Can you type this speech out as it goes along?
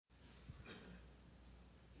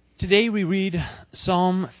Today we read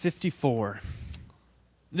Psalm 54.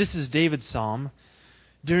 This is David's psalm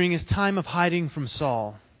during his time of hiding from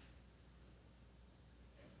Saul.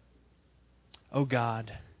 O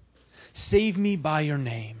God, save me by your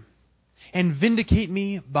name, and vindicate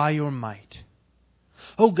me by your might.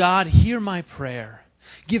 O God, hear my prayer.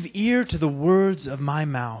 Give ear to the words of my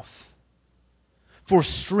mouth. For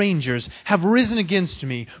strangers have risen against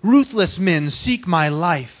me. Ruthless men seek my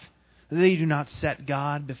life. They do not set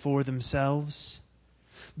God before themselves.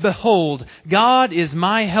 Behold, God is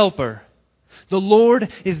my helper. The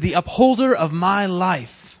Lord is the upholder of my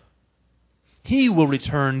life. He will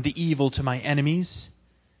return the evil to my enemies.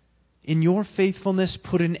 In your faithfulness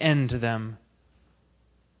put an end to them.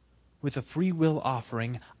 With a free will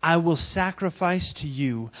offering, I will sacrifice to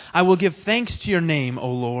you. I will give thanks to your name,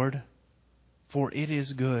 O Lord, for it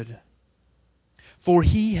is good. For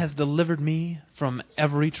he has delivered me from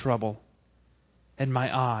every trouble, and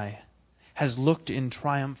my eye has looked in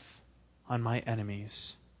triumph on my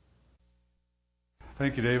enemies.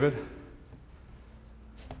 Thank you, David.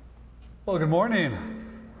 Well, good morning.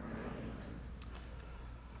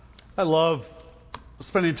 I love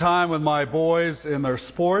spending time with my boys in their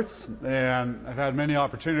sports, and I've had many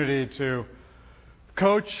opportunity to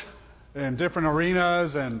coach in different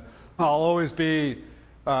arenas, and I'll always be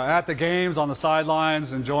at the games on the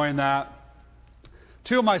sidelines enjoying that.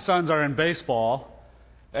 Two of my sons are in baseball,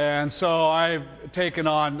 and so I've taken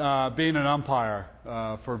on being an umpire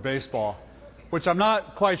for baseball, which I'm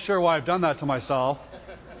not quite sure why I've done that to myself.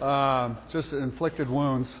 Just inflicted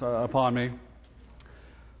wounds upon me.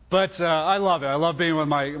 But I love it. I love being with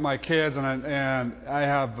my kids, and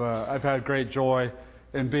I've had great joy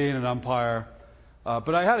in being an umpire.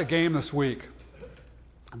 But I had a game this week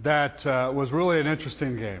that was really an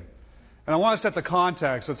interesting game. And I want to set the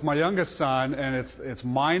context. It's my youngest son, and it's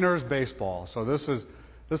minors baseball. So this is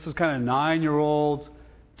kind of 9-year-olds,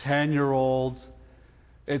 10-year-olds.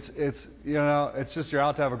 It's just you're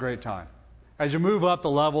out to have a great time. As you move up the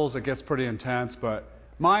levels, it gets pretty intense, but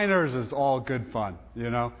minors is all good fun,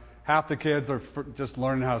 Half the kids are just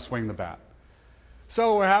learning how to swing the bat.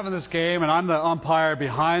 So we're having this game, and I'm the umpire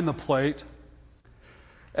behind the plate.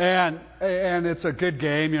 And it's a good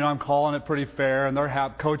game, I'm calling it pretty fair, and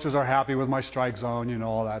coaches are happy with my strike zone,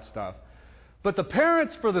 all that stuff. But the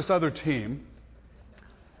parents for this other team,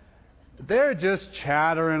 they're just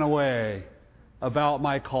chattering away about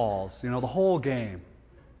my calls, the whole game.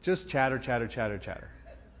 Just chatter.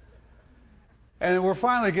 And we're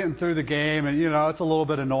finally getting through the game, and it's a little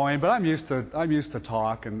bit annoying, but I'm used to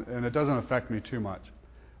talk, and it doesn't affect me too much.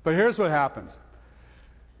 But here's what happens.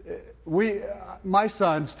 My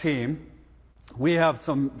son's team, we have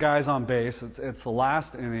some guys on base. It's the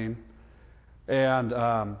last inning, and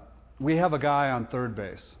we have a guy on third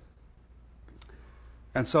base.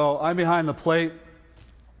 And so I'm behind the plate,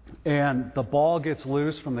 and the ball gets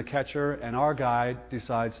loose from the catcher, and our guy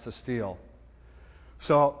decides to steal.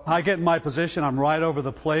 So I get in my position. I'm right over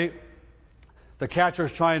the plate. The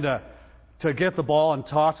catcher's trying to get the ball and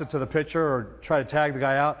toss it to the pitcher or try to tag the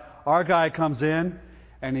guy out. Our guy comes in,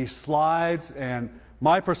 and he slides, and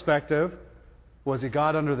my perspective was he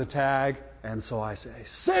got under the tag, and so I say,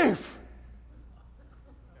 safe!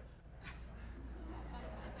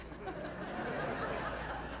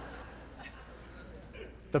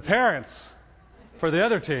 The parents for the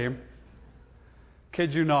other team,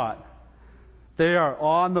 kid you not, they are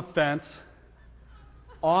on the fence.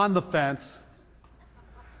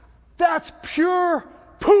 That's pure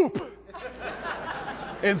poop!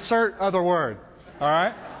 Insert other word. All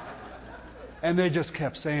right? And they just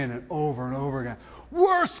kept saying it over and over again.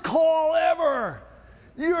 Worst call ever!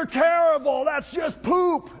 You're terrible! That's just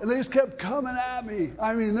poop! And they just kept coming at me.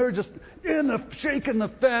 I mean, they're just shaking the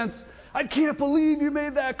fence. I can't believe you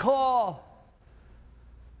made that call.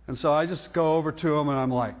 And so I just go over to them and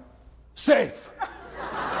I'm like, safe!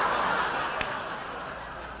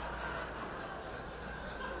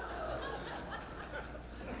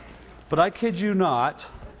 But I kid you not,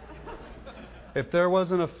 if there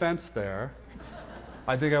wasn't a fence there,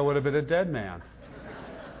 I think I would have been a dead man.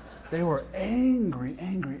 They were angry.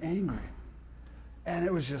 And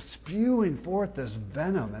it was just spewing forth this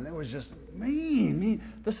venom, and it was just mean.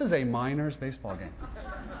 This is a minors baseball game.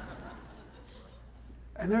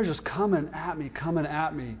 And they're just coming at me,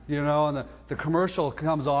 and the commercial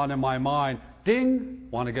comes on in my mind. Ding!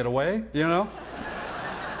 Want to get away, It's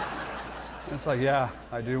like, yeah,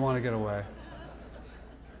 I do want to get away.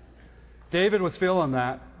 David was feeling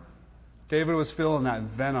that. David was feeling that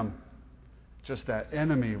venom. Just that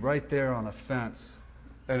enemy right there on the fence.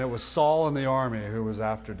 And it was Saul and the army who was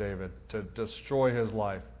after David to destroy his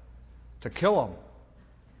life, to kill him.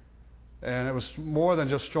 And it was more than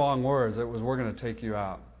just strong words. It was, we're going to take you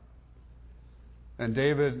out. And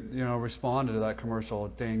David, responded to that commercial,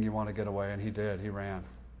 ding, you want to get away. And he did. He ran.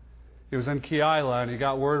 He was in Keilah, and he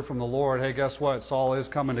got word from the Lord, hey, guess what? Saul is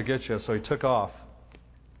coming to get you. So he took off.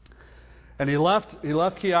 And he left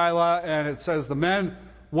Keilah, and it says the men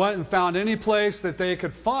went and found any place that they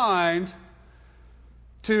could find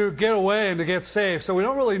to get away and to get safe. So we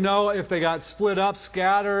don't really know if they got split up,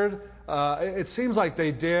 scattered. It seems like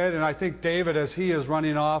they did, and I think David, as he is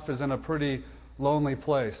running off, is in a pretty lonely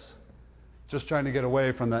place, just trying to get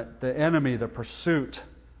away from the enemy, the pursuit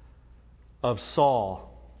of Saul.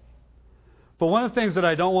 But one of the things that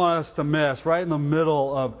I don't want us to miss, right in the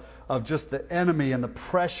middle of just the enemy and the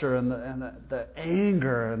pressure and the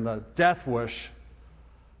anger and the death wish,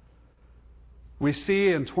 we see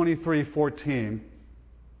in 23:14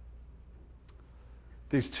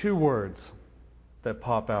 these two words that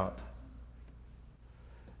pop out.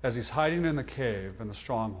 As he's hiding in the cave in the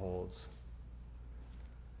strongholds.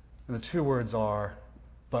 And the two words are,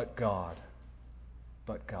 but God.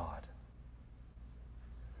 But God.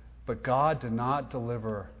 But God did not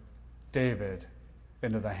deliver David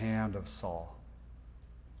into the hand of Saul.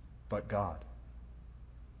 But God.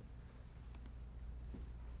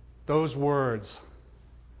 Those words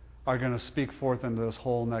are going to speak forth into this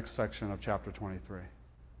whole next section of chapter 23.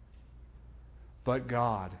 But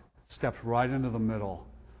God stepped right into the middle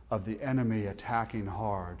of the enemy attacking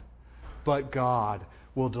hard. But God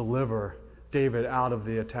will deliver David out of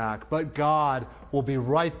the attack. But God will be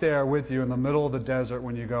right there with you in the middle of the desert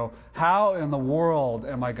when you go, how in the world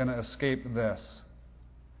am I going to escape this?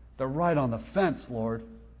 They're right on the fence, Lord.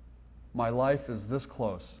 My life is this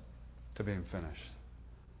close to being finished.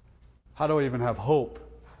 How do I even have hope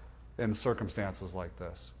in circumstances like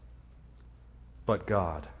this? But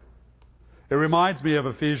God. It reminds me of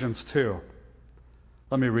Ephesians 2.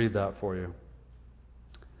 Let me read that for you.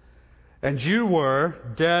 And you were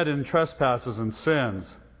dead in trespasses and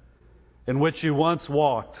sins, in which you once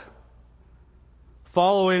walked,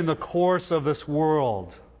 following the course of this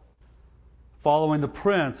world, following the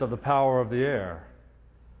prince of the power of the air,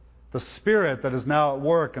 the spirit that is now at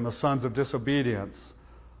work in the sons of disobedience,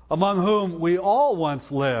 among whom we all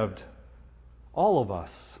once lived, all of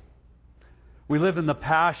us. We lived in the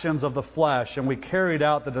passions of the flesh, and we carried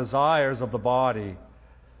out the desires of the body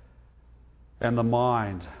and the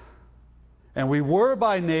mind. And we were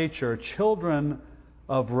by nature children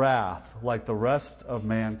of wrath, like the rest of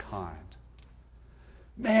mankind.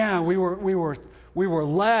 Man, we were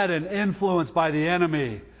led and influenced by the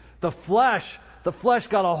enemy. The flesh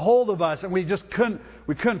got a hold of us, and we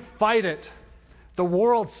couldn't fight it. The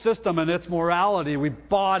world system and its morality, we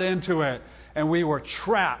bought into it, and we were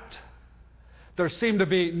trapped. There seemed to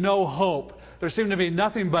be no hope. There seemed to be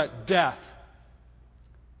nothing but death.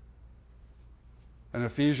 And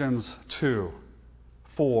Ephesians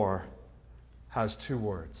 2:4 has two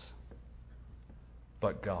words.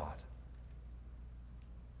 But God.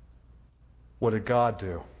 What did God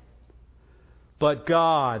do? But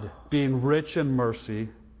God, being rich in mercy,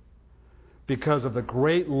 because of the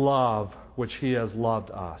great love which He has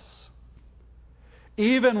loved us.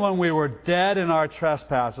 Even when we were dead in our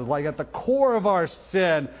trespasses, like at the core of our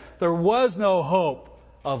sin, there was no hope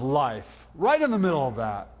of life. Right in the middle of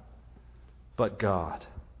that. But God.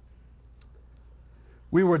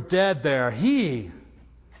 We were dead there. He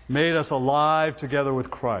made us alive together with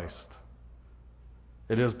Christ.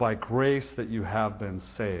 It is by grace that you have been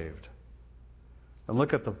saved. And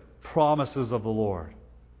look at the promises of the Lord.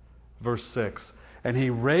 Verse 6. And He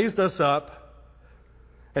raised us up.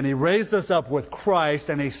 And He raised us up with Christ.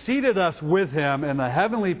 And He seated us with Him in the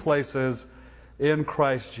heavenly places in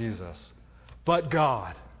Christ Jesus. But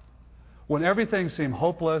God. When everything seemed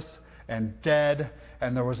hopeless and dead,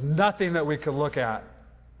 and there was nothing that we could look at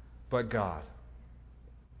but God.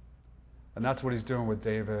 And that's what He's doing with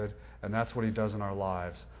David, and that's what He does in our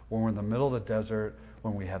lives. When we're in the middle of the desert,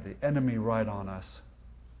 when we have the enemy right on us,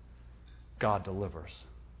 God delivers,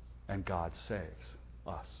 and God saves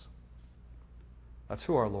us. That's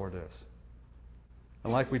who our Lord is.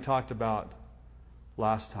 And like we talked about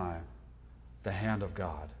last time, the hand of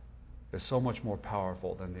God is so much more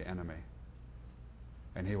powerful than the enemy.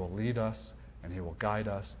 And He will lead us, and He will guide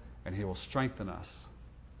us, and He will strengthen us.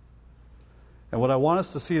 And what I want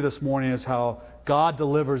us to see this morning is how God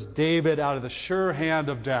delivers David out of the sure hand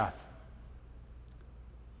of death.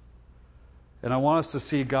 And I want us to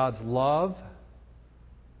see God's love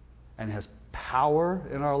and His power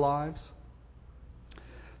in our lives.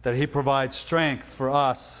 That He provides strength for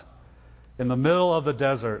us in the middle of the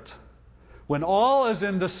desert when all is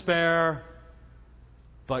in despair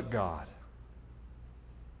but God.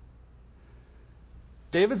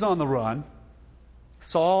 David's on the run.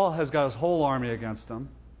 Saul has got his whole army against him.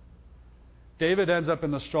 David ends up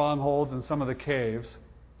in the strongholds and some of the caves.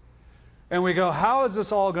 And we go, how is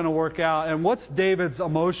this all going to work out? And what's David's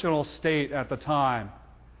emotional state at the time?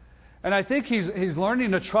 And I think he's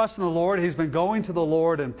learning to trust in the Lord. He's been going to the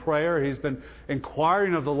Lord in prayer. He's been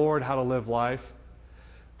inquiring of the Lord how to live life.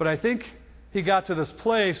 But I think he got to this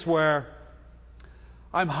place where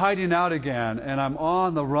I'm hiding out again, and I'm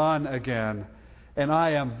on the run again, and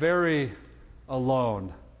I am very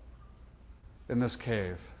alone in this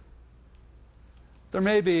cave. There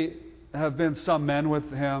have been some men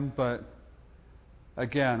with him, but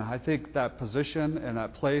again, I think that position and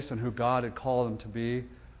that place and who God had called him to be,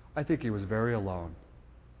 I think he was very alone.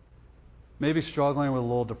 Maybe struggling with a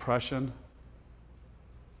little depression.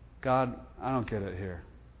 God, I don't get it here.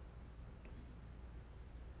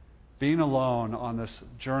 Being alone on this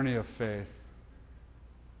journey of faith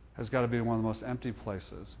has got to be one of the most empty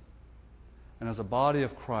places. And as a body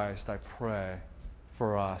of Christ, I pray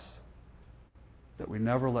for us that we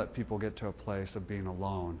never let people get to a place of being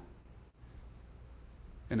alone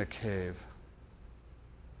in a cave,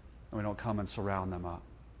 and we don't come and surround them up,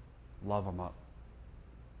 love them up.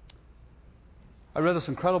 I read this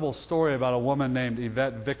incredible story about a woman named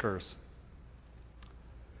Yvette Vickers.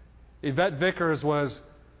 Yvette Vickers was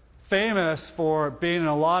famous for being in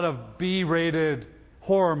a lot of B-rated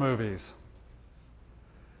horror movies.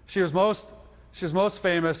 She was most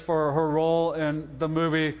famous for her role in the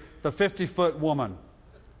movie The 50-Foot Woman,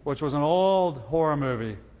 which was an old horror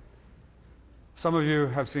movie. Some of you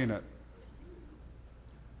have seen it.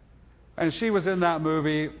 And she was in that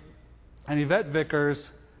movie, and Yvette Vickers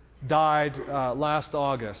died last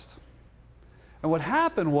August. And what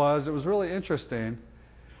happened was, it was really interesting,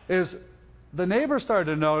 is the neighbors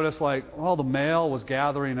started to notice, the mail was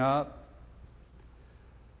gathering up.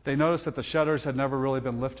 They noticed that the shutters had never really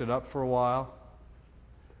been lifted up for a while.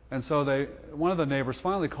 And so one of the neighbors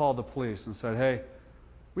finally called the police and said, hey,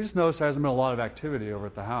 we just noticed there hasn't been a lot of activity over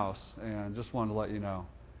at the house, and just wanted to let you know.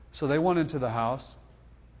 So they went into the house,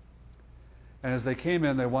 and as they came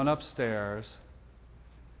in, they went upstairs,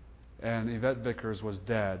 and Yvette Vickers was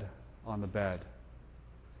dead on the bed.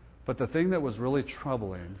 But the thing that was really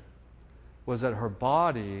troubling was that her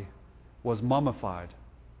body was mummified,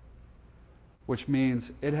 which means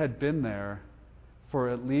it had been there for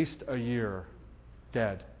at least a year,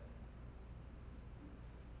 dead,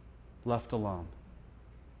 left alone.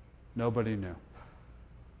 Nobody knew.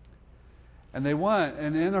 And they went,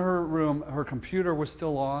 and in her room, her computer was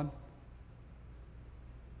still on.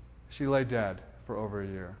 She lay dead for over a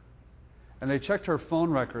year. And they checked her phone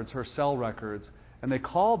records, her cell records, and they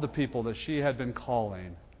called the people that she had been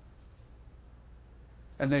calling.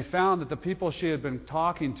 And they found that the people she had been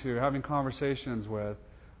talking to, having conversations with,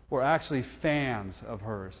 were actually fans of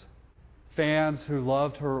hers. Fans who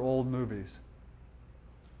loved her old movies.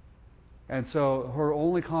 And so her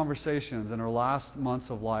only conversations in her last months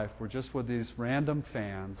of life were just with these random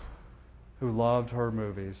fans who loved her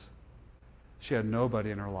movies. She had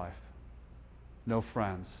nobody in her life. No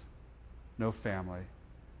friends. No family.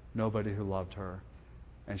 Nobody who loved her.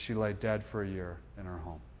 And she lay dead for a year in her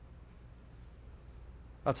home.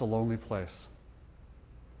 That's a lonely place.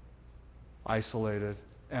 Isolated,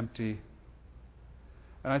 empty.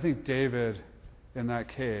 And I think David, in that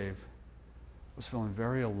cave, was feeling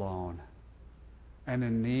very alone and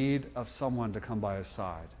in need of someone to come by his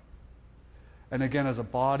side. And again, as a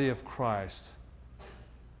body of Christ,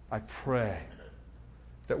 I pray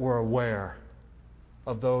that we're aware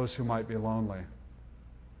of those who might be lonely,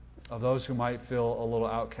 of those who might feel a little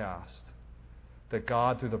outcast, that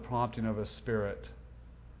God, through the prompting of His Spirit,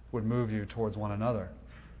 would move you towards one another.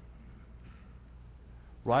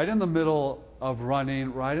 Right in the middle of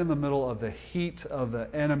running, right in the middle of the heat of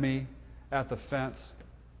the enemy at the fence,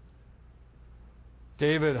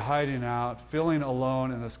 David hiding out, feeling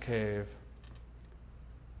alone in this cave,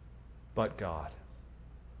 but God.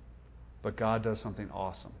 But God does something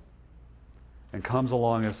awesome and comes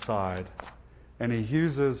along his side, and He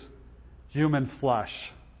uses human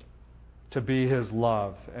flesh to be His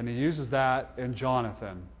love, and He uses that in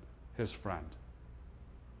Jonathan, his friend.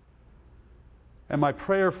 And my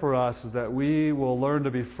prayer for us is that we will learn to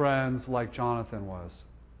be friends like Jonathan was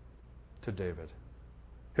to David.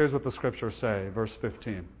 Here's what the Scriptures say, verse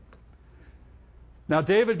 15. Now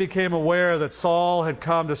David became aware that Saul had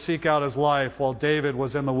come to seek out his life while David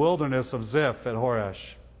was in the wilderness of Ziph at Horesh.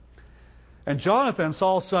 And Jonathan,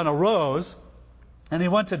 Saul's son, arose, and he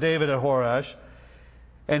went to David at Horesh,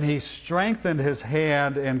 and he strengthened his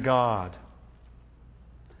hand in God.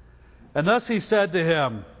 And thus he said to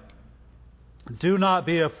him, "Do not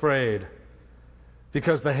be afraid,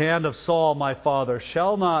 because the hand of Saul my father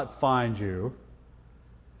shall not find you,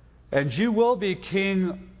 and you will be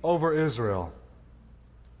king over Israel,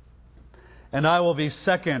 and I will be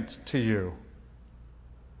second to you.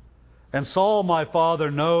 And Saul my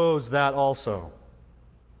father knows that also.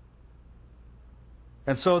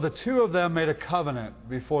 And so the two of them made a covenant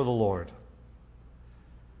before the Lord.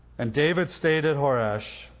 And David stayed at Horesh,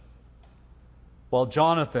 while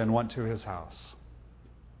Jonathan went to his house.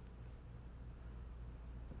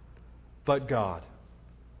 But God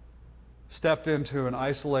stepped into an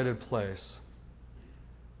isolated place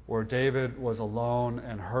where David was alone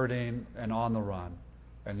and hurting and on the run,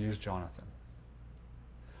 and used Jonathan.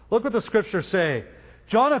 Look what the scriptures say.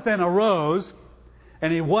 Jonathan arose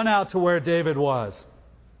and he went out to where David was.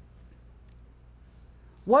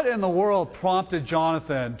 What in the world prompted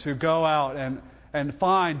Jonathan to go out and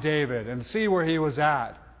find David and see where he was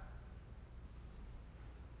at?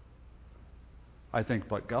 I think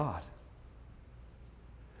but God.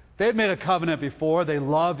 They had made a covenant before. They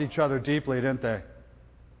loved each other deeply, didn't they?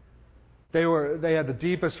 They had the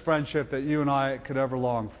deepest friendship that you and I could ever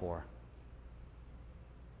long for.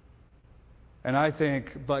 And I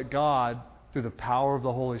think but God, through the power of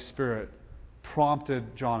the Holy Spirit,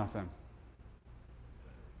 prompted Jonathan.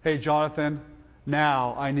 Hey, Jonathan,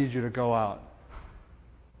 now I need you to go out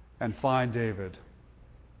and find David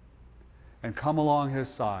and come along his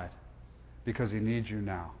side because he needs you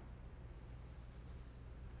now.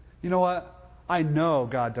 You know what? I know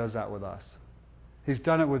God does that with us. He's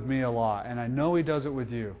done it with me a lot, and I know He does it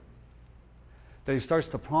with you. That He starts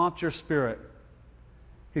to prompt your spirit.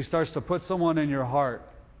 He starts to put someone in your heart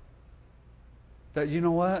that, you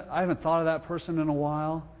know what? I haven't thought of that person in a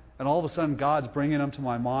while. And all of a sudden, God's bringing them to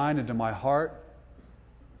my mind and to my heart.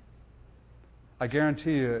 I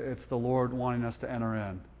guarantee you it's the Lord wanting us to enter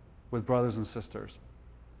in with brothers and sisters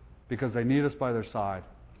because they need us by their side,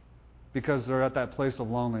 because they're at that place of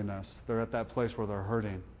loneliness. They're at that place where they're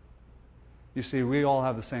hurting. You see, we all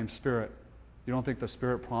have the same Spirit. You don't think the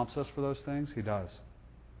Spirit prompts us for those things? He does.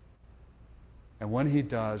 And when He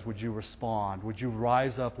does, would you respond? Would you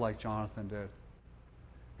rise up like Jonathan did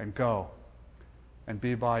and go and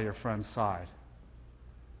be by your friend's side?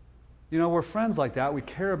 You know, we're friends like that. We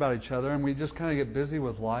care about each other and we just kind of get busy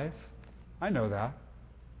with life. I know that.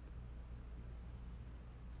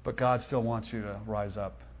 But God still wants you to rise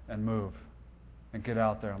up and move and get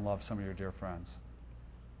out there and love some of your dear friends.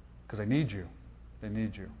 Because they need you. They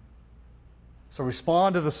need you. So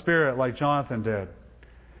respond to the Spirit like Jonathan did.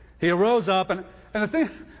 He arose up, and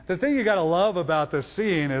the thing you got to love about this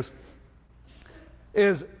scene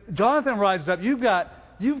is Jonathan rises up. You've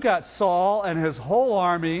got Saul and his whole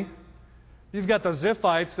army. You've got the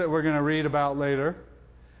Ziphites that we're going to read about later.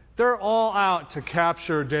 They're all out to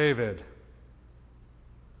capture David.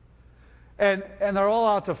 And they're all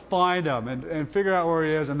out to find him and figure out where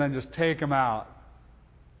he is and then just take him out.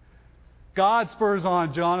 God spurs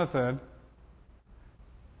on Jonathan,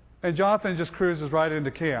 and Jonathan just cruises right into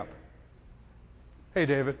camp. Hey,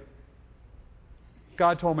 David,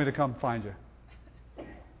 God told me to come find you.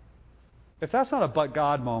 If that's not a but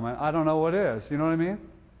God moment, I don't know what is. You know what I mean?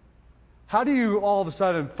 How do you all of a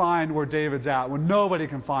sudden find where David's at when nobody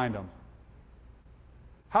can find him?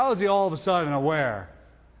 How is he all of a sudden aware?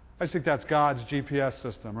 I think that's God's GPS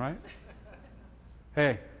system, right?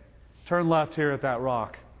 Hey, turn left here at that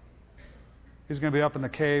rock. He's going to be up in the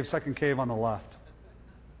cave, second cave on the left.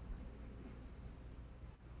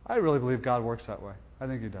 I really believe God works that way. I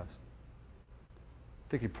think He does.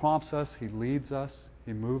 I think He prompts us, He leads us,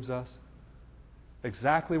 He moves us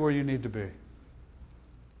exactly where you need to be.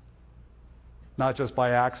 Not just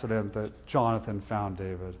by accident that Jonathan found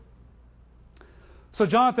David. So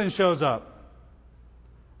Jonathan shows up.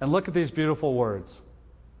 And look at these beautiful words.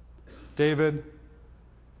 David,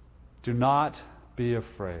 do not be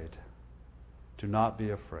afraid. Do not be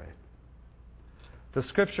afraid. The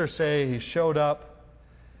scriptures say he showed up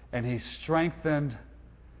and he strengthened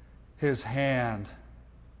his hand.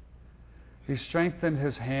 He strengthened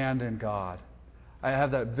his hand in God. I have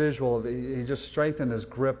that visual of he just strengthened his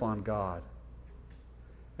grip on God.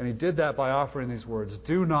 And he did that by offering these words.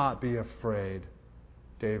 Do not be afraid,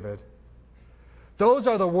 David. Those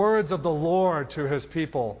are the words of the Lord to His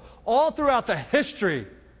people all throughout the history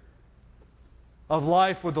of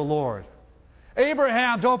life with the Lord.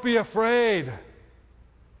 Abraham, don't be afraid.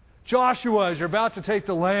 Joshua, as you're about to take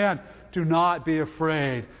the land, do not be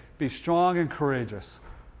afraid. Be strong and courageous.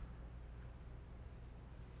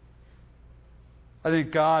 I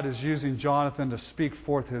think God is using Jonathan to speak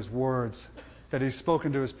forth His words that He's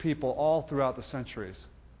spoken to His people all throughout the centuries.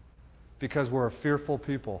 Because we're a fearful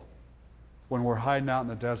people when we're hiding out in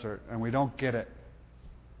the desert and we don't get it.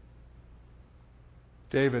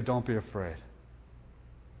 David, don't be afraid.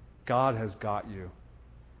 God has got you.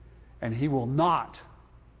 And He will not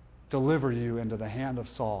deliver you into the hand of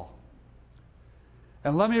Saul.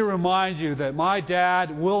 And let me remind you that my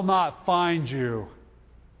dad will not find you.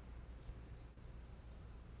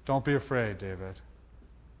 Don't be afraid, David.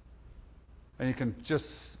 And you can just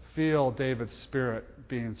feel David's spirit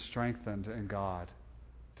being strengthened in God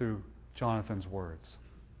through Jonathan's words.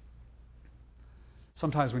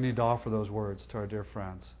 Sometimes we need to offer those words to our dear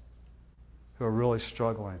friends who are really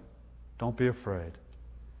struggling. Don't be afraid.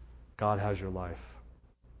 God has your life.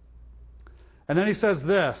 And then he says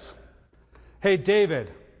this, hey,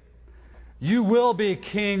 David, you will be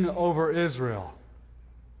king over Israel.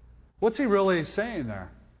 What's he really saying there?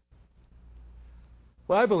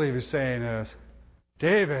 What I believe he's saying is,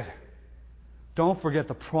 David, don't forget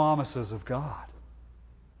the promises of God.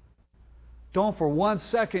 Don't for 1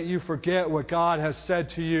 second you forget what God has said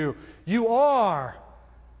to you. You are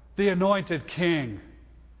the anointed king.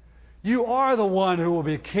 You are the one who will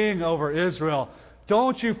be king over Israel.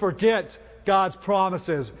 Don't you forget God's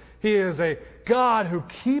promises. He is a God who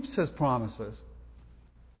keeps His promises.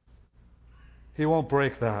 He won't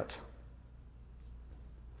break that.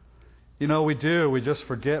 You know, we do. We just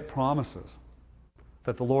forget promises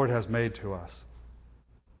that the Lord has made to us.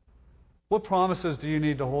 What promises do you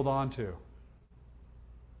need to hold on to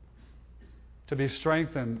be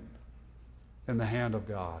strengthened in the hand of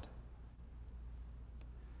God?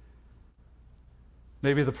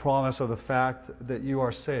 Maybe the promise of the fact that you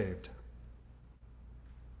are saved,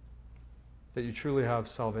 that you truly have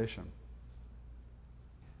salvation.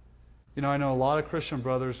 You know, I know a lot of Christian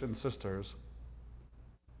brothers and sisters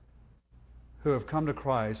who have come to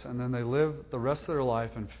Christ and then they live the rest of their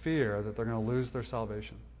life in fear that they're going to lose their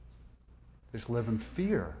salvation. They just live in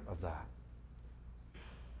fear of that.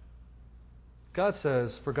 God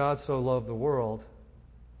says, for God so loved the world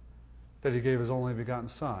that He gave His only begotten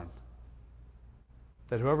Son,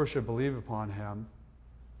 that whoever should believe upon Him,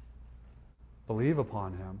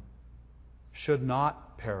 should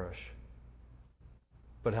not perish,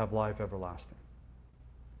 but have life everlasting.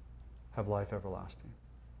 Have life everlasting.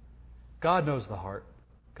 God knows the heart.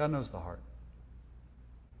 God knows the heart.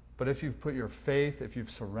 But if you've put your faith, if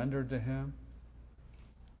you've surrendered to Him,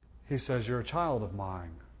 He says, you're a child of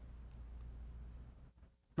mine.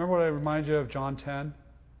 Remember what I remind you of John 10?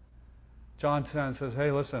 John 10 says,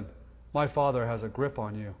 hey, listen, my Father has a grip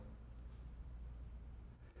on you.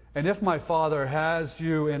 And if my Father has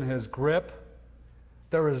you in His grip,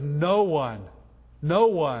 there is no one,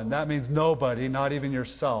 that means nobody, not even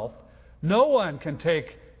yourself, no one can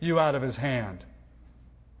take you out of His hand.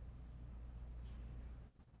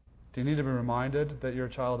 Do you need to be reminded that you're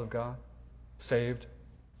a child of God? Saved,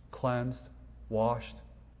 cleansed, washed?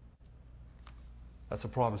 That's the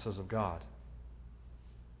promises of God.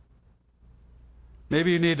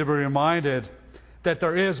 Maybe you need to be reminded that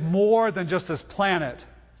there is more than just this planet,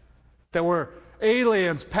 that we're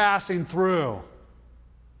aliens passing through.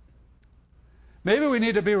 Maybe we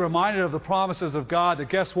need to be reminded of the promises of God that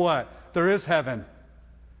guess what? There is heaven.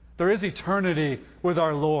 There is eternity with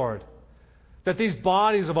our Lord. That these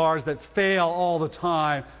bodies of ours that fail all the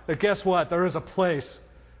time, that guess what? There is a place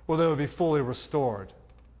where they will be fully restored.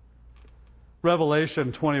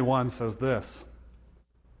 Revelation 21 says this.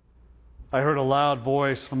 I heard a loud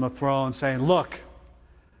voice from the throne saying, look,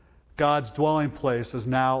 God's dwelling place is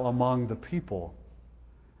now among the people,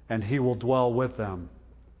 and He will dwell with them.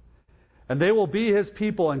 And they will be His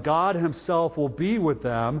people, and God Himself will be with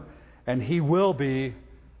them, and He will be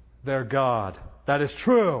their God. That is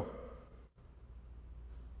true.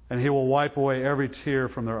 And He will wipe away every tear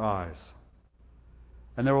from their eyes.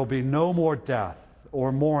 And there will be no more death,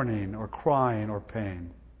 or mourning, or crying, or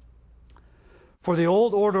pain. For the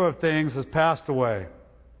old order of things has passed away.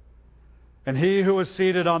 And He who was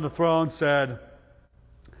seated on the throne said,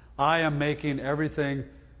 I am making everything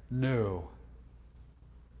new.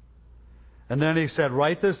 And then He said,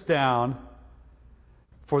 write this down,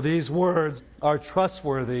 for these words are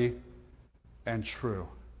trustworthy and true.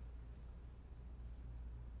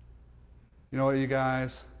 You know what, you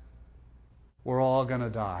guys? We're all going to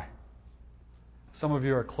die. Some of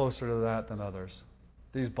you are closer to that than others.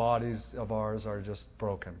 These bodies of ours are just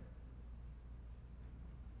broken.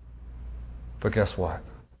 But guess what?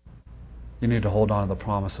 You need to hold on to the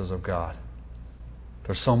promises of God.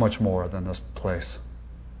 There's so much more than this place.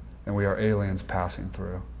 And we are aliens passing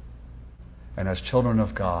through. And as children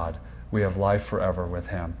of God, we have life forever with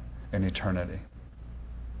Him in eternity.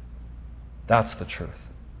 That's the truth.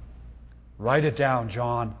 Write it down,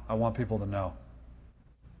 John. I want people to know.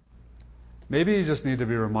 Maybe you just need to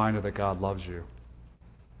be reminded that God loves you.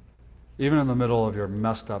 even in the middle of your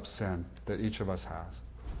messed up sin that each of us has.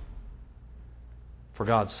 For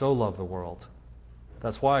God so loved the world.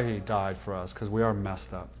 That's why He died for us, because we are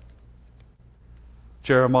messed up.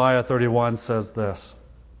 Jeremiah 31 says this.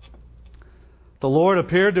 The Lord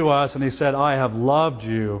appeared to us and He said, I have loved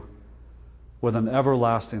you with an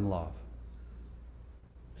everlasting love.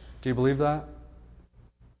 Do you believe that?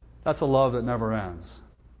 That's a love that never ends.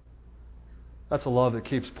 That's a love that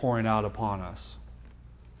keeps pouring out upon us.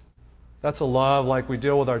 That's a love like we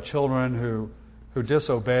deal with our children who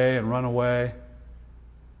disobey and run away.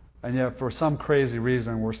 And yet, for some crazy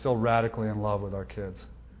reason, we're still radically in love with our kids.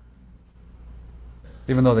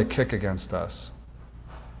 Even though they kick against us.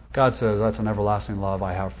 God says, that's an everlasting love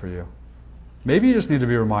I have for you. Maybe you just need to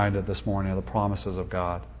be reminded this morning of the promises of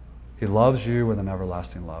God. He loves you with an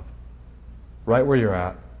everlasting love. Right where you're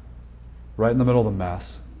at. Right in the middle of the mess.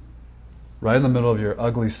 Right in the middle of your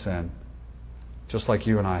ugly sin. Just like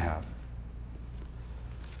you and I have.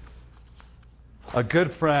 A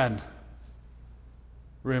good friend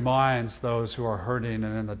reminds those who are hurting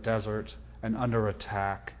and in the desert and under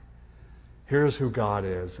attack. Here's who God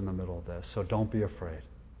is in the middle of this. So don't be afraid.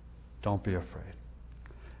 Don't be afraid.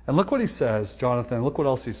 And look what he says, Jonathan. Look what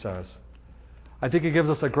else he says. I think he gives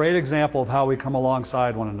us a great example of how we come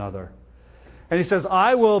alongside one another. And he says,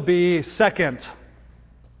 I will be second.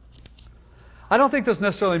 I don't think this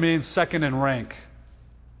necessarily means second in rank.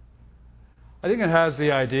 I think it has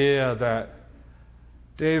the idea that,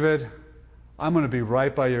 David, I'm going to be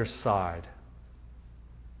right by your side.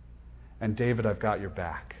 And David, I've got your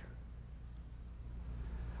back.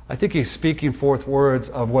 I think he's speaking forth words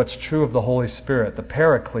of what's true of the Holy Spirit, the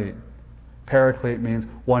Paraclete. Paraclete means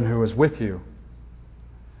one who is with you,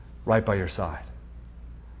 right by your side.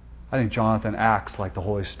 I think Jonathan acts like the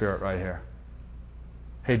Holy Spirit right here.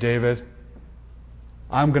 Hey, David,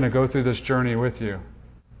 I'm going to go through this journey with you.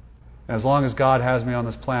 And as long as God has me on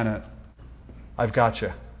this planet, I've got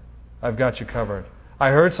you. I've got you covered. I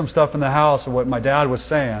heard some stuff in the house of what my dad was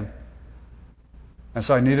saying, and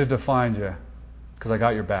so I needed to find you. Because I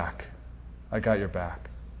got your back. I got your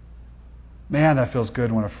back. Man, that feels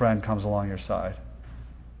good when a friend comes along your side.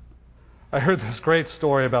 I heard this great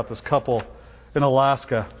story about this couple in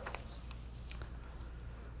Alaska.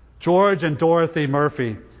 George and Dorothy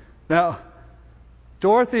Murphy. Now,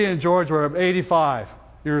 Dorothy and George were 85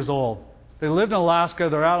 years old. They lived in Alaska.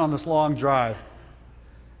 They're out on this long drive.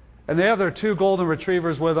 And they have their 2 golden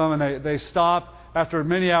retrievers with them, and they stop after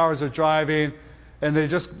many hours of driving. And they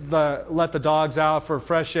just let the dogs out for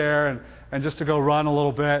fresh air and just to go run a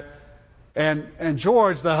little bit. And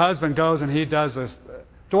George, the husband, goes and he does this.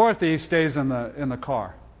 Dorothy stays in the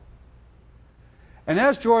car. And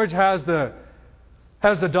as George has the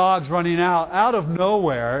dogs running out of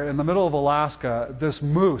nowhere in the middle of Alaska, this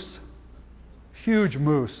moose, huge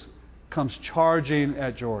moose, comes charging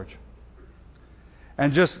at George.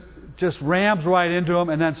 And just rams right into him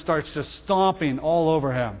and then starts just stomping all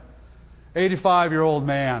over him. 85-year-old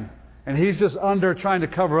man. And he's just under trying to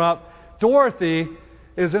cover up. Dorothy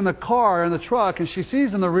is in the car, in the truck, and she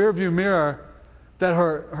sees in the rearview mirror that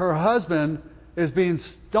her husband is being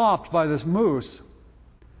stomped by this moose.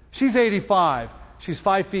 She's 85. She's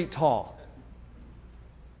 5 feet tall.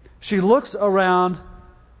 She looks around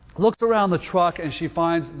the truck, and she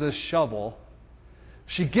finds this shovel.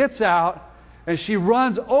 She gets out, and she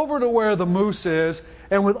runs over to where the moose is,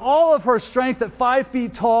 and with all of her strength at 5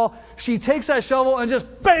 feet tall, she takes that shovel and just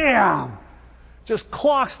bam! Just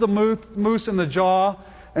clocks the moose in the jaw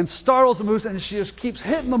and startles the moose, and she just keeps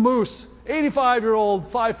hitting the moose.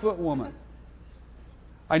 85-year-old, 5-foot woman.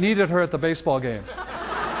 I needed her at the baseball game.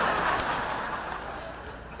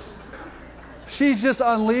 She's just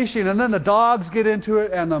unleashing, and then the dogs get into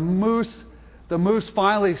it, and the moose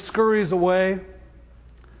finally scurries away.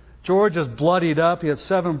 George is bloodied up. He had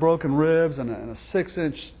 7 broken ribs and a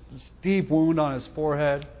 6-inch deep wound on his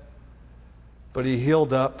forehead. But he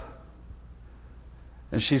healed up.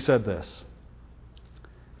 And she said this.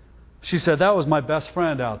 She said, that was my best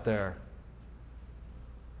friend out there.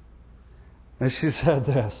 And she said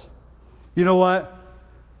this. You know what?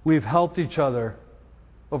 We've helped each other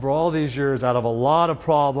over all these years out of a lot of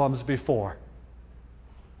problems before.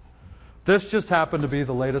 This just happened to be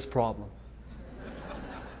the latest problem.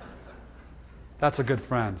 That's a good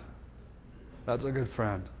friend. That's a good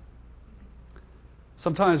friend.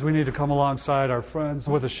 Sometimes we need to come alongside our friends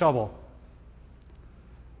with a shovel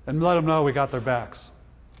and let them know we got their backs.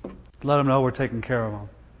 Let them know we're taking care of them.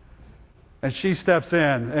 And she steps in,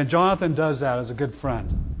 and Jonathan does that as a good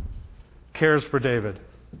friend. Cares for David.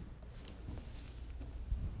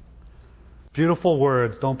 Beautiful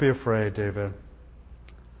words. Don't be afraid, David.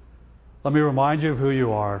 Let me remind you of who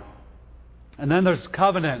you are. And then there's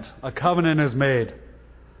covenant. A covenant is made.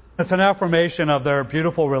 It's an affirmation of their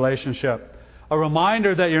beautiful relationship. A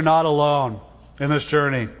reminder that you're not alone in this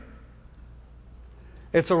journey.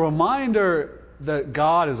 It's a reminder that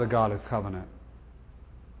God is a God of covenant.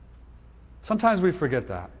 Sometimes we forget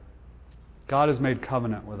that. God has made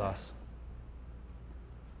covenant with us.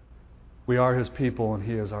 We are His people and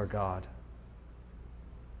He is our God.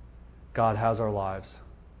 God has our lives.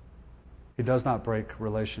 He does not break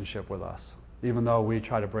relationship with us, even though we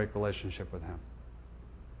try to break relationship with Him.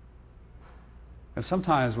 And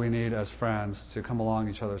sometimes we need, as friends, to come along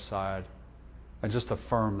each other's side and just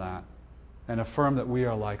affirm that. And affirm that we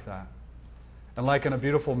are like that. And like in a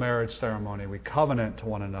beautiful marriage ceremony, we covenant to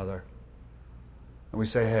one another. And we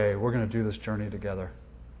say, hey, we're going to do this journey together.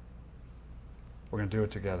 We're going to do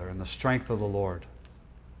it together in the strength of the Lord.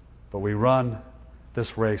 But we run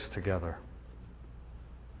this race together.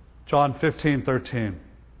 John 15:13.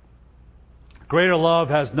 Greater love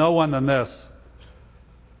has no one than this,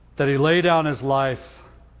 that He lay down His life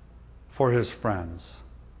for His friends.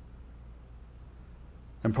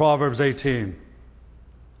 In Proverbs 18,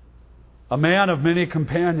 a man of many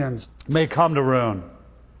companions may come to ruin,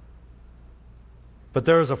 but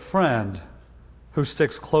there is a friend who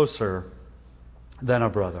sticks closer than a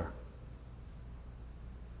brother.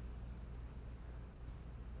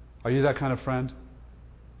 Are you that kind of friend?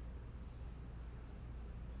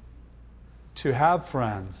 To have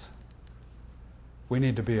friends, we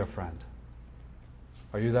need to be a friend.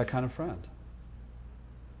 Are you that kind of friend?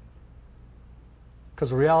 Because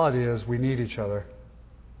the reality is we need each other.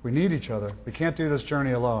 We need each other. We can't do this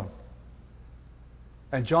journey alone.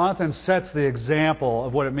 And Jonathan sets the example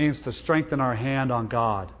of what it means to strengthen our hand on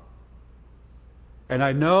God. And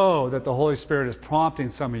I know that the Holy Spirit is prompting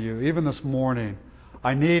some of you, even this morning,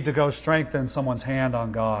 I need to go strengthen someone's hand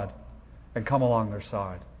on God and come along their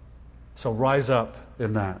side. So rise up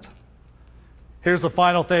in that. Here's the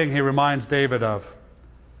final thing he reminds David of.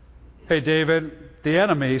 Hey, David, the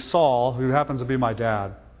enemy, Saul, who happens to be my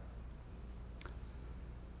dad,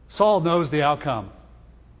 Saul knows the outcome.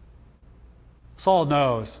 Saul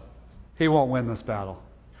knows he won't win this battle.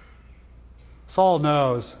 Saul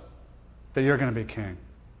knows that you're going to be king.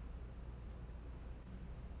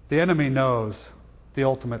 The enemy knows the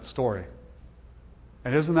ultimate story.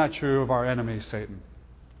 And isn't that true of our enemy, Satan?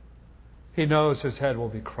 He knows his head will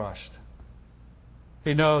be crushed.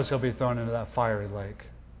 He knows he'll be thrown into that fiery lake.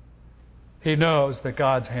 He knows that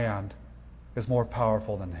God's hand is more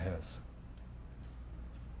powerful than his.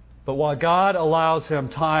 But while God allows him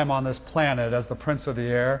time on this planet as the prince of the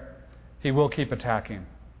air, he will keep attacking.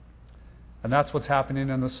 And that's what's happening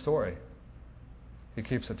in this story. He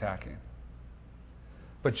keeps attacking.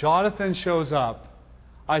 But Jonathan shows up,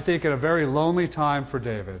 I think, at a very lonely time for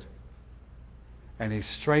David. And he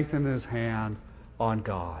strengthened his hand on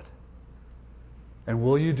God. And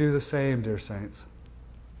will you do the same, dear saints?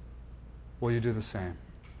 Will you do the same?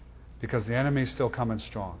 Because the enemy's still coming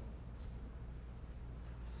strong.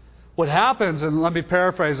 What happens, and let me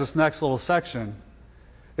paraphrase this next little section,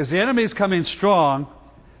 is the enemy's coming strong.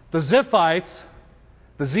 The Ziphites,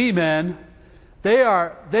 the Z-men, they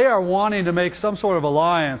are wanting to make some sort of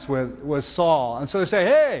alliance with Saul. And so they say,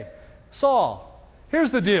 hey, Saul,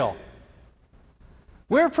 here's the deal.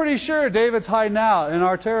 We're pretty sure David's hiding out in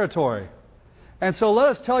our territory. And so let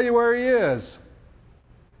us tell you where he is.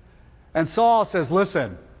 And Saul says,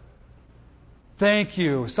 listen, thank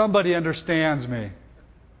you. Somebody understands me.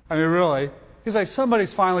 I mean, really. He's like,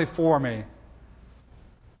 somebody's finally for me.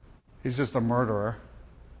 He's just a murderer.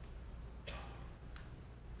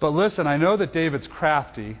 But listen, I know that David's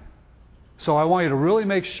crafty, so I want you to really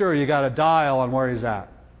make sure you got a dial on where he's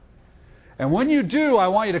at. And when you do, I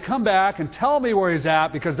want you to come back and tell me where he's at,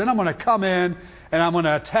 because then I'm going to come in and I'm going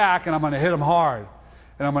to attack and I'm going to hit him hard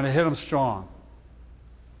and I'm going to hit him strong.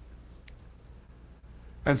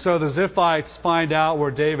 And so the Ziphites find out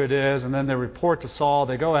where David is, and then they report to Saul.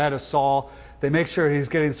 They go ahead of Saul. They make sure he's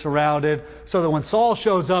getting surrounded, so that when Saul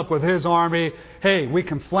shows up with his army, hey, we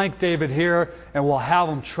can flank David here and we'll have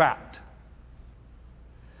him trapped.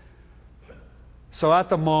 So at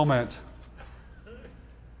the moment,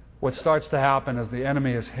 what starts to happen is the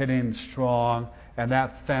enemy is hitting strong, and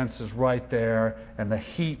that fence is right there, and the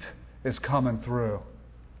heat is coming through.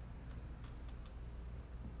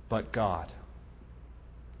 But God.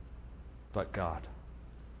 But God.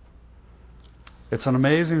 It's an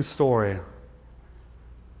amazing story.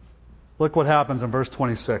 Look what happens in verse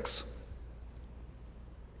 26.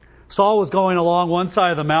 Saul was going along one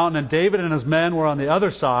side of the mountain, and David and his men were on the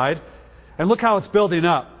other side. And look how it's building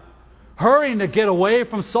up. Hurrying to get away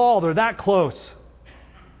from Saul. They're that close.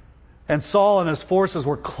 And Saul and his forces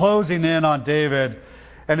were closing in on David,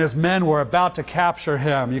 and his men were about to capture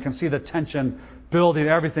him. You can see the tension building.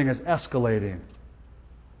 Everything is escalating.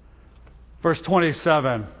 Verse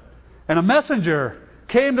 27, and a messenger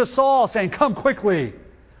came to Saul saying, "Come quickly.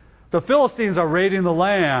 The Philistines are raiding the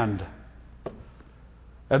land."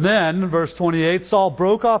 And then, verse 28, Saul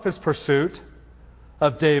broke off his pursuit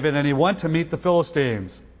of David, and he went to meet the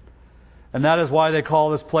Philistines. And that is why they call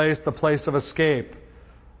this place the place of escape,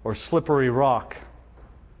 or slippery rock.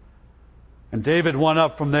 And David went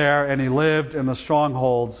up from there, and he lived in the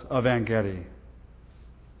strongholds of En-Gedi.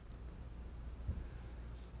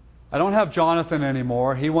 I don't have Jonathan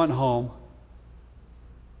anymore. He went home.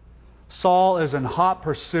 Saul is in hot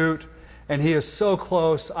pursuit, and he is so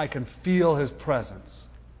close I can feel his presence.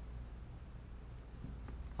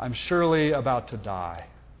 I'm surely about to die.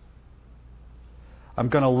 I'm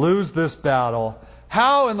going to lose this battle.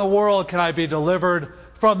 How in the world can I be delivered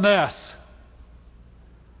from this?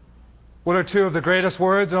 What are two of the greatest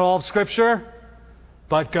words in all of Scripture?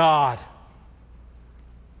 But God.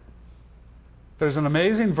 There's an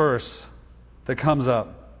amazing verse that comes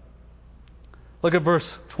up. Look at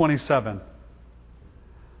verse 27.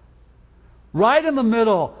 Right in the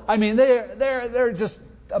middle. I mean, they're just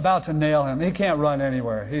about to nail him. He can't run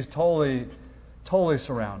anywhere. He's totally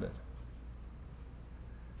surrounded.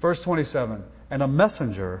 Verse 27. And a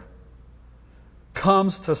messenger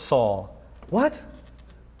comes to Saul. What?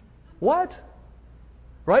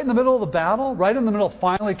 Right in the middle of the battle? Right in the middle of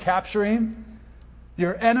finally capturing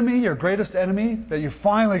your enemy, your greatest enemy, that you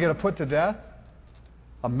finally get to put to death?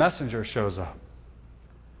 A messenger shows up.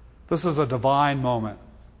 This is a divine moment.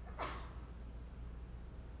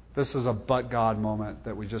 This is a but God moment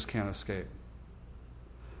that we just can't escape.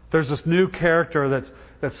 There's this new character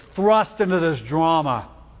that's thrust into this drama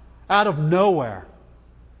out of nowhere.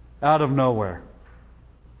 Out of nowhere.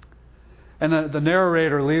 And the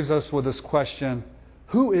narrator leaves us with this question: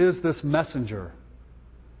 who is this messenger?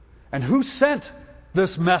 And who sent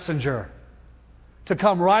this messenger to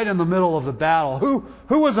come right in the middle of the battle?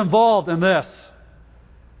 Who was involved in this?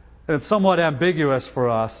 And it's somewhat ambiguous for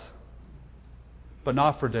us, but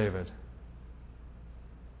not for David.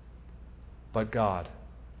 But God.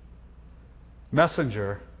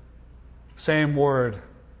 Messenger, same word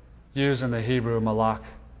used in the Hebrew, malach,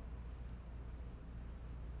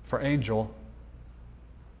 for angel.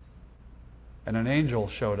 And an angel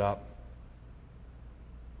showed up.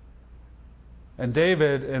 And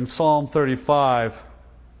David in Psalm 35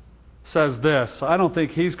 says this. I don't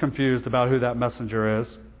think he's confused about who that messenger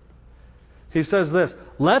is. He says this: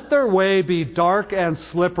 let their way be dark and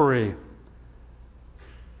slippery.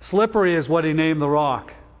 Slippery is what he named the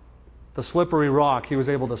rock. The slippery rock. He was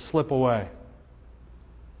able to slip away.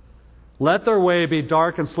 Let their way be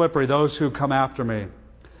dark and slippery, those who come after me,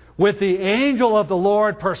 with the angel of the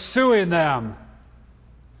Lord pursuing them.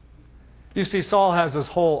 You see, Saul has his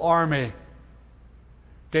whole army.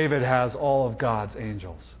 David has all of God's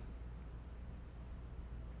angels.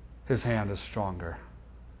 His hand is stronger.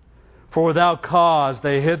 For without cause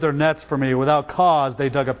they hid their nets for me. Without cause they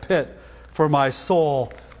dug a pit for my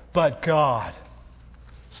soul. But God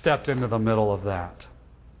stepped into the middle of that.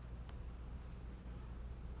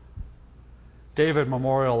 David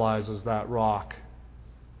memorializes that rock,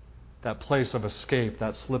 that place of escape,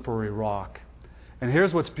 that slippery rock. And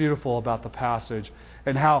here's what's beautiful about the passage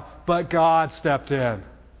and how, but God stepped in.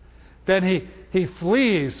 Then he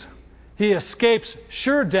flees. He escapes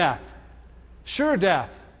sure death. Sure death.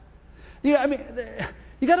 Yeah, I mean,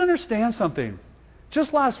 you got to understand something.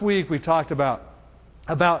 Just last week we talked about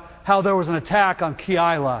how there was an attack on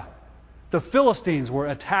Keilah. The Philistines were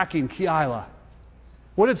attacking Keilah.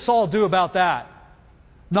 What did Saul do about that?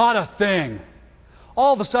 Not a thing.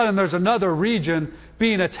 All of a sudden there's another region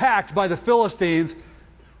being attacked by the Philistines,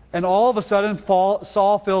 and all of a sudden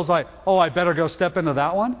Saul feels like, oh, I better go step into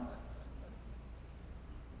that one?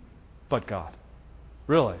 But God.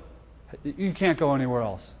 Really. You can't go anywhere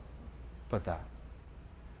else but that.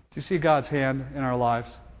 Do you see God's hand in our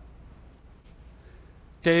lives?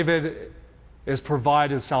 David is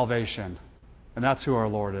provided salvation, and that's who our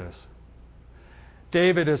Lord is.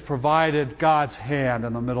 David has provided God's hand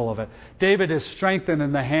in the middle of it. David is strengthened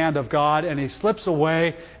in the hand of God, and he slips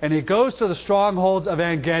away, and he goes to the strongholds of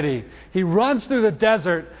En-Gedi. He runs through the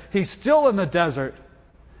desert. He's still in the desert.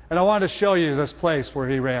 And I want to show you this place where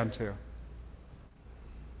he ran to.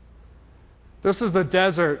 This is the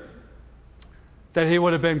desert that he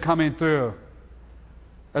would have been coming through.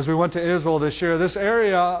 As we went to Israel this year, this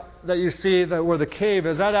area that you see that where the cave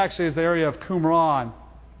is, that actually is the area of Qumran.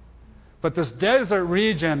 But this desert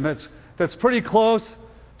region that's pretty close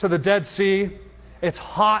to the Dead Sea, It's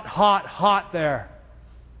hot, hot, hot there.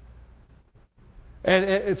 And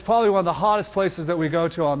it's probably one of the hottest places that we go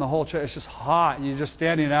to on the whole trip. It's just hot. You're just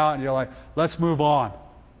standing out and you're like, let's move on.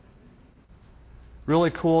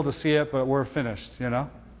 Really cool to see it, but we're finished, you know.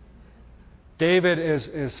 David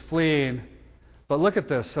is fleeing. But look at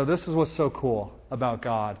this. So this is what's so cool about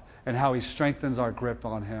God and how He strengthens our grip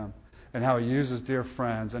on Him and how He uses dear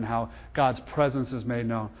friends and how God's presence is made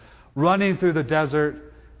known. Running through the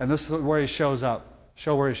desert, and this is where He shows up.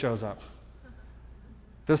 Show where He shows up.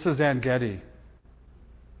 This is En-Gedi.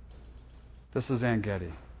 This is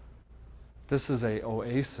En-Gedi. This is an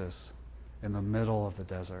oasis in the middle of the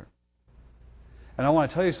desert. And I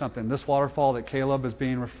want to tell you something. This waterfall that Caleb is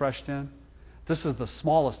being refreshed in, this is the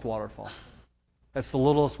smallest waterfall. It's the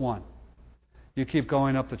littlest one. You keep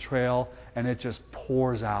going up the trail, and it just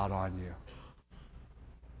pours out on you.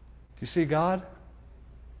 Do you see God?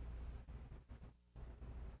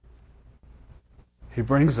 He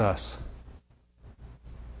brings us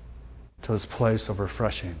to this place of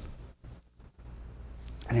refreshing.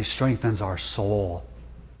 And He strengthens our soul.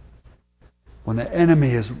 When the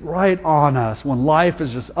enemy is right on us, when life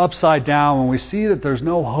is just upside down, when we see that there's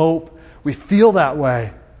no hope, we feel that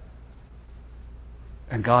way.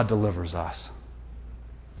 And God delivers us.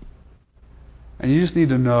 And you just need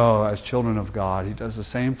to know, as children of God, He does the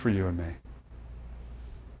same for you and me.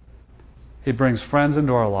 He brings friends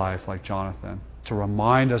into our life, like Jonathan, to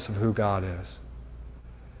remind us of who God is.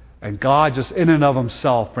 And God, just in and of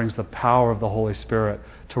Himself, brings the power of the Holy Spirit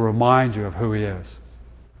to remind you of who He is.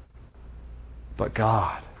 But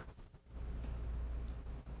God,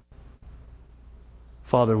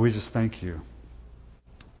 Father, we just thank You.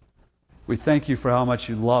 We thank You for how much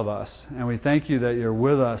You love us. And we thank You that You're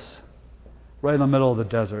with us right in the middle of the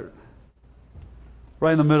desert.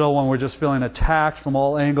 Right in the middle when we're just feeling attacked from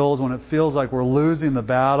all angles, when it feels like we're losing the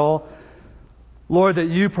battle. Lord, that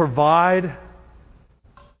You provide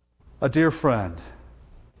a dear friend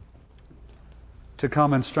to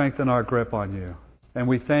come and strengthen our grip on You. And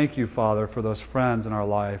we thank You, Father, for those friends in our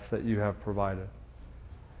life that You have provided.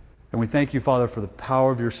 And we thank You, Father, for the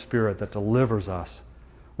power of Your Spirit that delivers us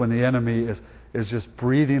when the enemy is just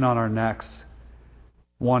breathing on our necks,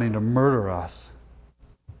 wanting to murder us.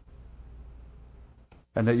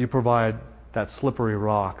 And that You provide that slippery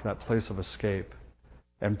rock, that place of escape,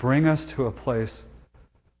 and bring us to a place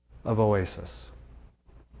of oasis,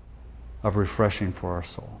 of refreshing for our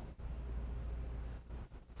soul.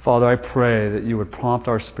 Father, I pray that You would prompt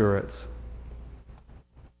our spirits,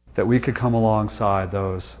 that we could come alongside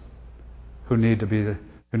those who need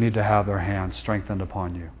to have their hands strengthened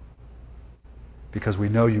upon You. Because we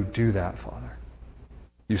know You do that, Father.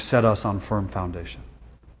 You set us on firm foundation.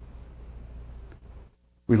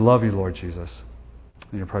 We love You, Lord Jesus.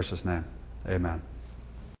 In Your precious name, amen.